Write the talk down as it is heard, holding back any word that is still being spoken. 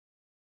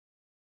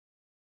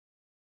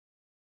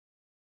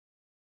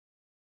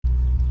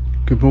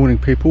Good morning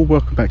people,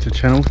 welcome back to the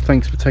channel.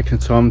 Thanks for taking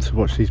the time to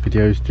watch these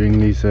videos during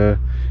these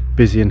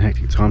busy and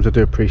hectic times. I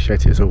do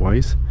appreciate it as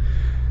always.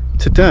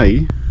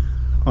 Today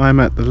I am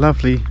at the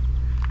lovely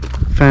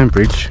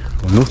Fanbridge,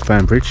 or North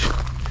Fanbridge,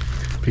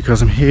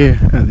 because I'm here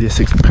at the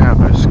Essex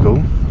Powerboat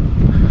School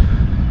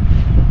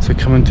to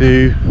come and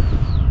do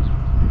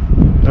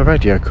a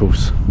radio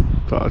course.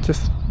 But I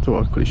just thought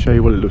I'd quickly show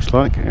you what it looks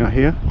like out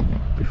here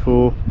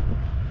before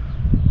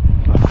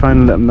I phone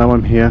and let them know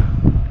I'm here,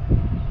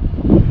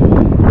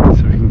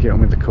 so we can get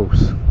on with the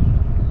course.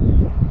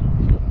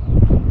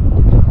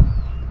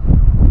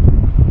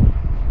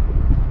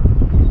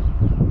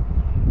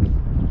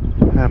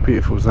 How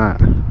beautiful is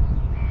that?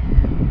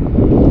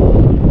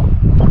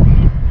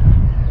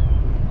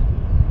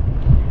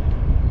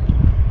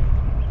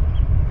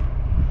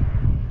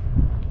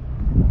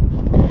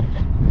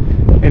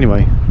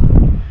 Anyway,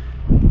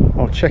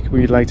 I'll check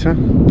with you later,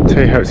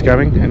 tell you how it's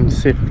going and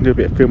see if we can do a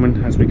bit of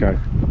filming as we go.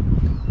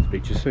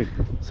 Speak to you soon.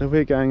 So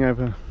we're going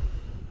over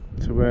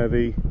to where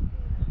the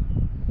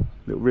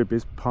little rib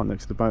is, parked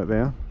next to the boat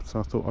there, so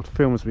I thought I'd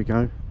film as we go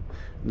and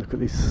look at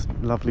these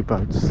lovely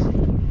boats.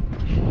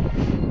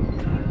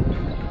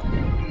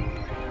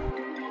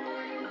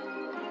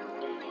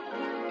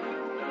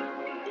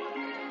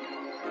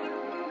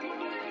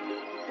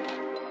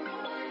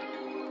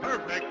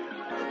 Perfect.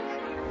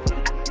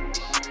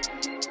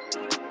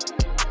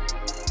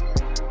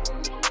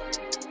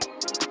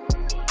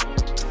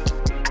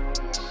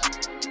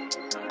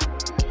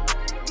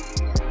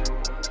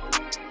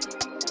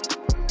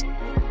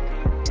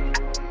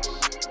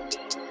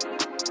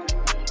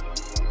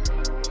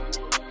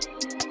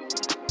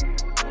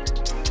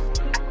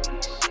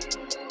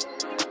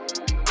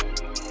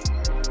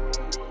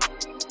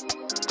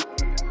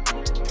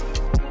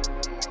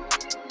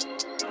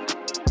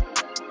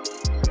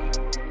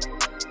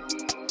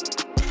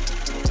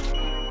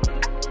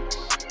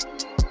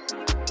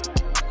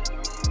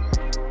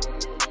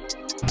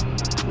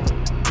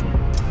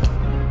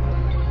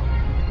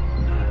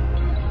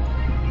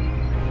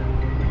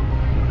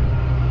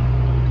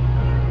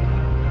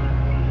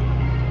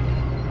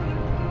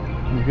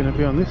 We're going to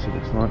be on this, it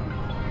looks like.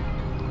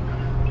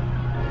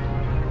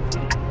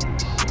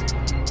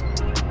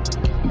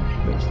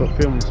 Let's stop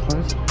filming, I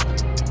suppose.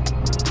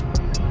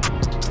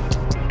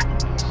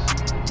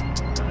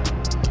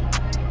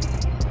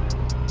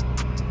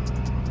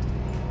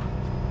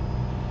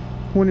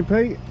 Morning,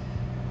 Pete.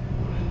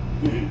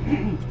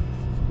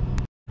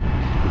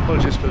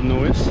 Apologies for the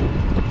noise,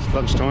 it's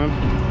lunchtime.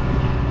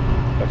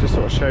 I just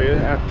thought I'd show you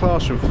our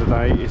classroom for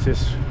today is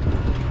this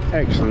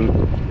excellent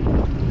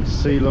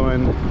Sea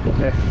Line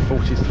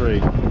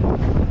F43,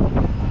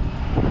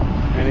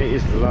 and it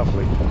is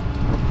lovely.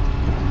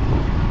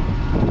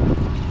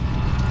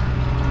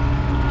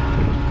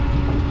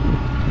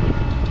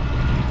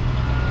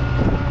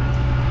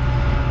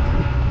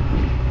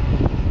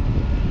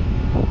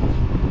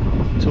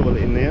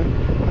 Toilet in there.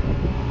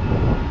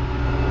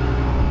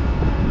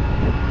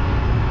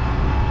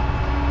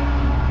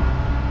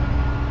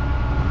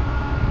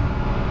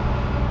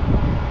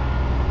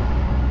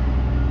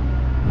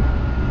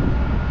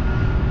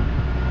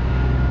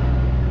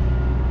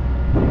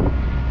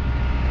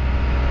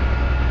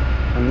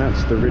 And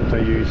that's the rib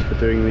they use for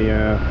doing the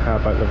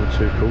Powerboat Level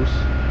 2 course.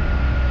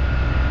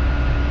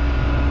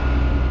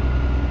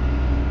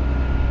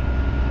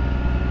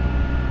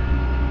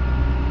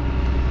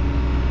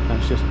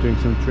 That's just doing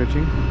some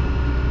dredging.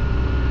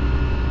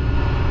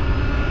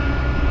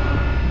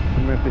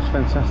 And we have this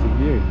fantastic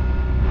view.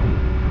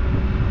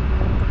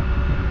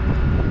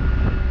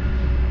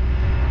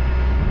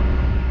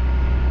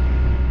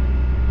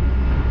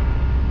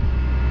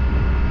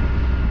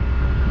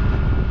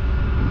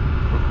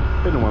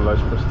 Been on one of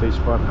those prestige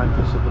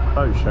 500s at the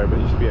boat show, but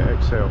it used to be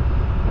at XL.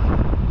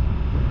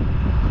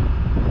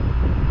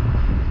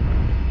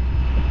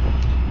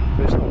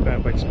 But it's not a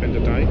bad way to spend a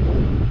day.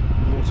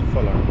 More to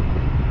follow.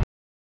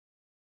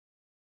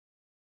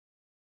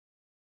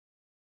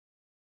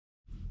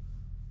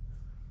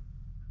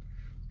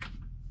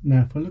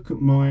 Now if I look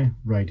at my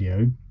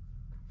radio,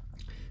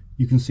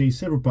 you can see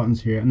several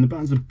buttons here, and the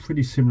buttons are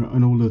pretty similar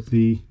on all of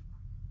the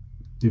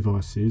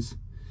devices.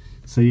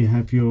 So you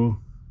have your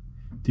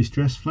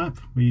distress flap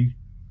where you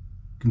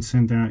can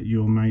send out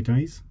your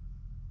maydays.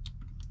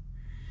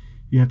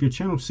 You have your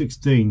channel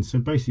 16, so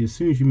basically as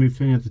soon as you move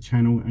to any other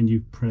channel and you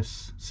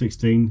press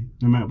 16,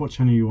 no matter what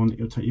channel you want,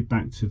 it'll take you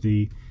back to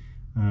the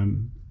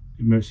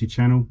emergency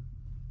channel.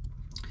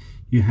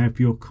 You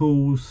have your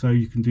calls, so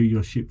you can do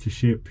your ship to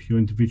ship, your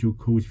individual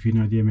calls if you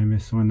know the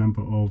MMSI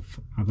number of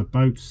other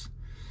boats,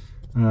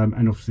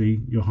 and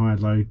obviously your high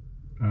and low,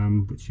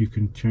 which you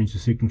can change the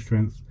signal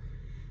strength.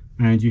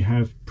 And you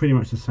have pretty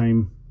much the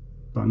same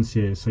buttons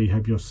here, so you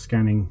have your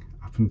scanning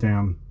up and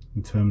down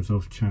in terms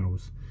of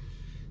channels.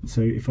 So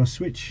if I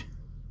switch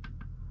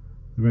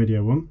the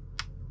radio on,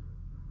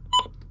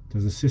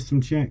 does a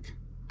system check,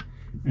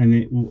 and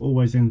it will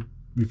always then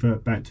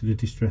revert back to the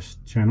distress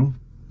channel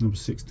number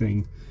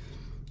 16.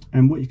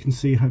 And what you can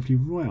see hopefully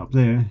right up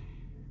there,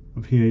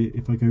 up here,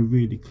 if I go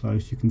really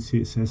close, you can see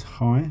it says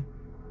high.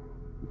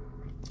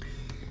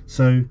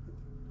 So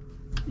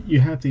you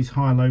have these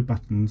high-low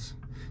buttons,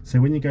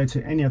 so when you go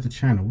to any other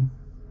channel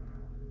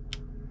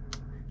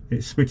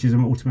it switches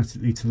them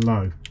automatically to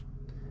low,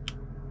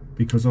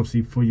 because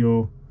obviously for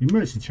your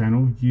emergency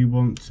channel you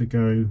want to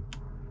go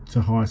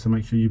to high, so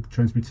make sure you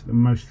transmit at the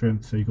most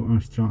strength so you've got the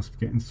most chance of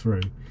getting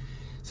through.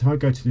 So if I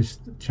go to this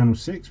channel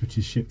 6, which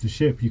is ship to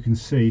ship, you can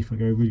see if I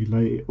go really low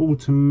it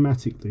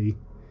automatically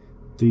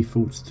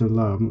defaults to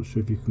low. I'm not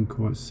sure if you can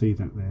quite see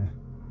that there.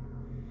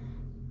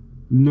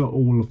 Not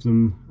all of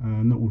them,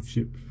 not all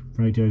ship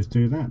radios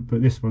do that,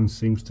 but this one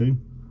seems to.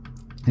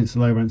 It's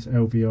low ranks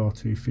LVR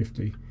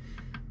 250.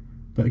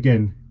 But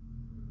again,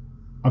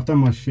 I've done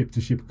my ship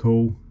to ship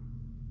call.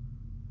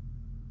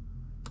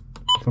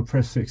 If I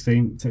press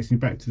 16, it takes me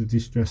back to the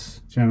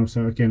distress channel,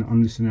 so again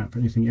I'm listening out for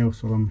anything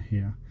else while I'm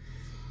here.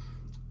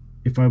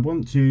 If I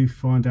want to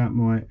find out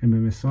my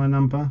MMSI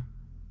number,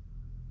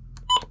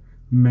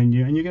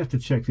 menu, and you're going to have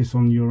to check this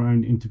on your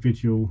own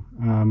individual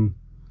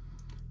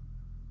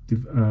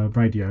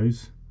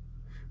radios,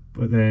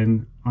 but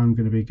then I'm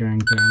going to be going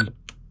down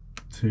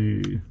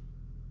to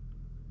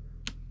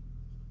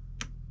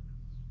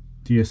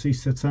DSC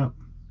setup.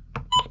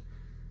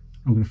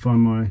 I'm going to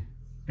find my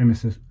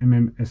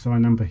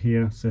MMSI number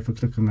here, so if I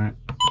click on that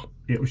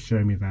it will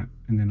show me that,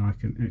 and then I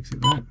can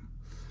exit that.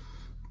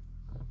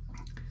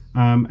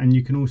 And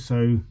you can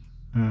also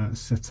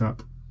set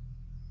up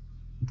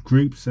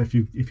groups, so if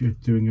you're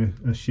doing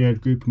a shared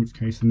group, in which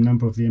case the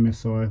number of the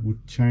MSI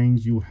would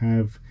change. You'll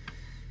have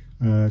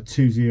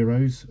 2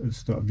 zeros at the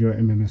start of your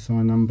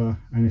MMSI number,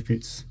 and if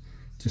it's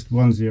just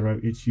 1 0,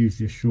 it's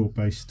usually a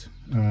shore-based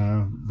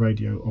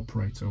radio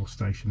operator, or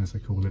station as they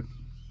call it.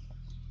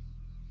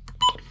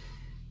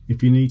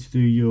 If you need to do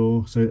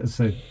your, so as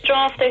I say,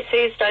 Draft, this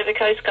is Dover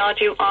Coast Guard,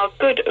 you are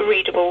good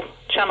readable,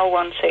 channel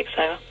 16,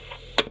 over.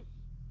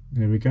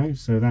 There we go,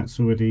 so that's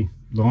already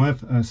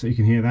live, so you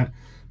can hear that.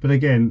 But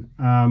again,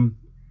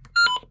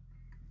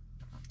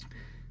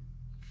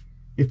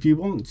 if you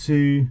want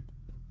to,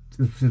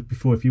 as I said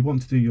before, if you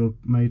want to do your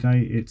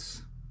Mayday,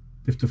 it's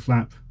lift the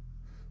flap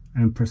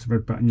and press the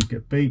red button, you'll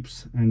get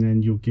beeps, and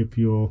then you'll give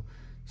your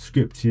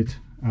scripted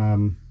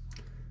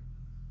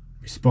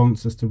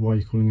response as to why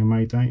you're calling a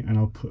Mayday, and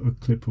I'll put a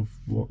clip of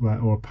what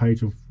that, or a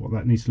page of what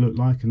that needs to look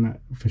like in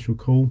that official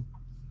call.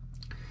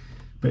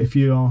 But if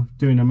you are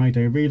doing a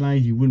Mayday relay,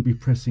 you wouldn't be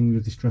pressing the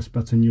distress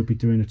button, you'll be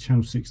doing a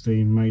channel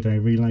 16 Mayday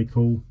relay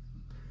call.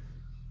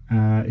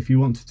 If you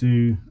want to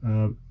do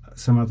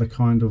some other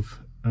kind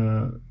of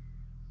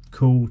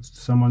call to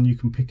someone, you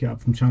can pick it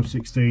up from channel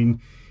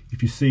 16.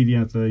 If you see the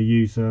other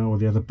user or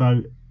the other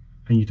boat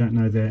and you don't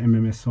know their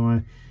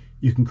MMSI,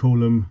 you can call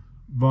them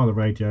via the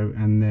radio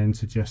and then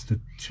suggest a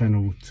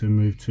channel to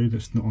move to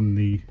that's not on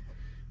the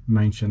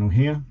main channel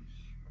here.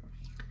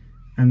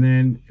 And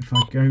then if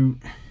I go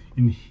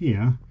in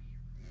here,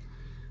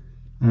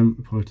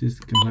 apologies,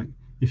 come back.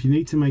 If you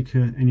need to make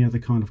any other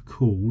kind of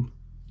call,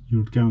 you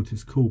would go onto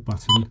this call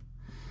button,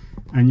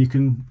 and you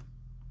can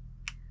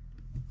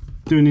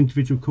do an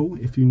individual call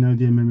if you know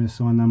the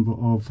MMSI number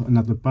of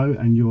another boat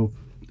and your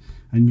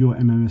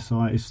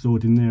MMSI is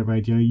stored in their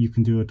radio. You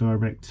can do a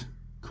direct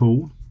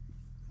call,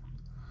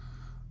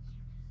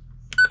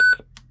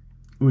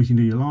 or you can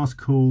do your last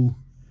call.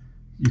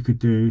 You could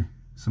do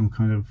some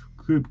kind of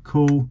group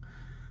call,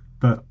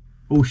 but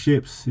all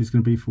ships is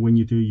going to be for when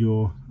you do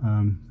your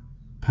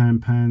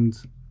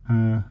pans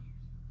kind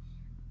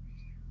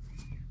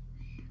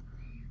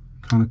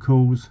of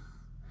calls.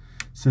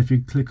 So if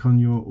you click on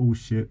your all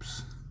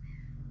ships,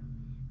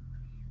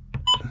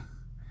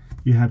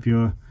 you have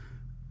your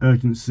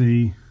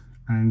urgency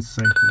and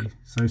safety.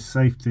 So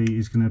safety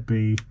is going to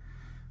be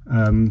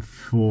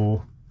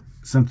for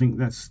something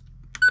that's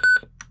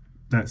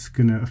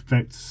going to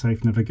affect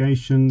safe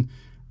navigation,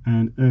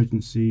 and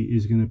urgency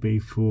is going to be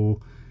for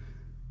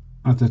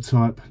other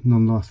type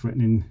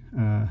non-life-threatening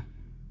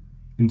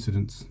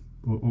incidents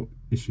or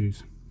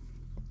issues.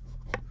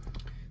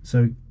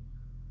 So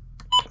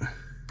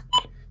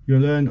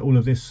you'll learn all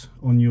of this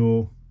on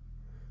your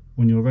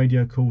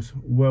radio course.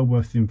 Well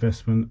worth the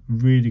investment.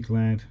 Really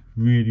glad,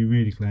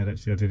 really glad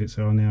actually I did it.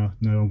 So I now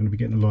know I'm going to be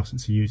getting a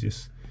license to use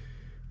this,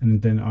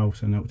 and then I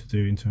also know what to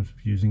do in terms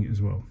of using it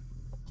as well.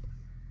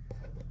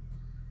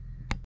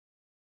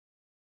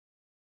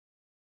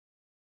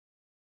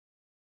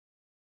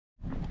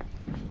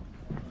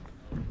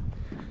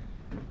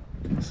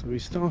 So we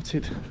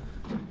started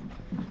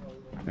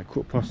at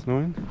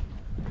 9:15.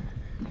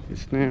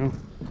 It's now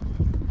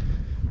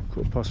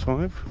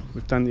 5:15.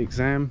 We've done the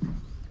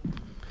exam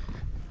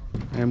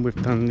and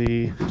we've done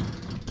the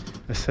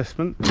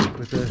assessment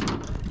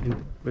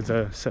with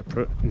a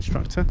separate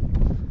instructor,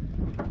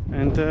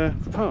 and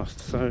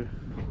passed. So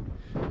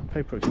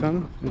paperwork's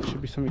done, and it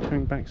should be something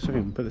coming back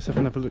soon. But let's have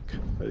another look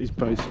at these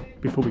boats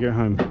before we go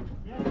home.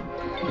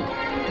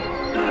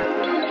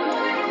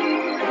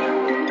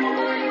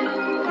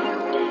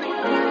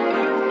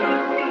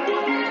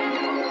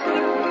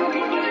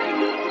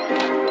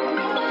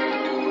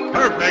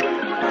 Perfect.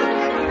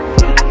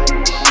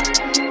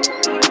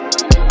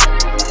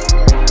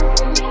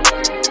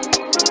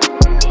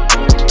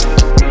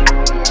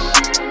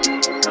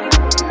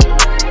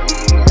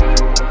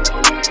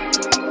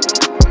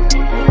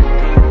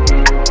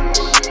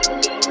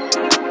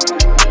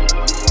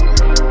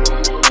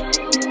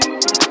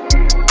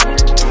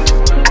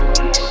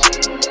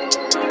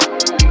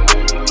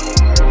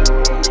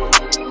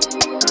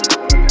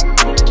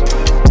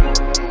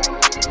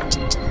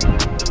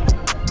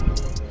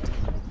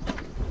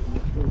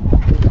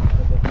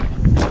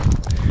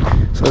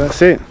 So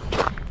that's it,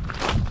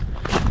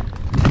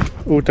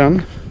 all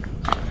done.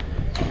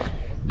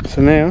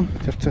 So now you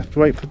have to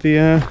wait for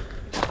the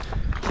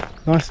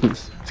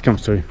license to come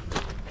through.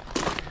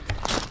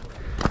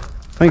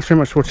 Thanks very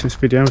much for watching this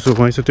video. As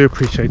always, I do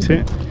appreciate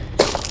it.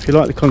 If you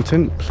like the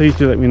content, please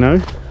do let me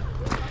know.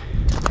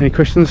 Any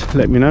questions,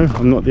 let me know.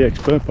 I'm not the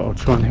expert, but I'll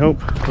try and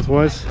help.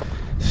 Otherwise,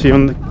 see you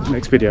on the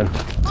next video.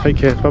 Take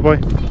care, bye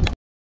bye.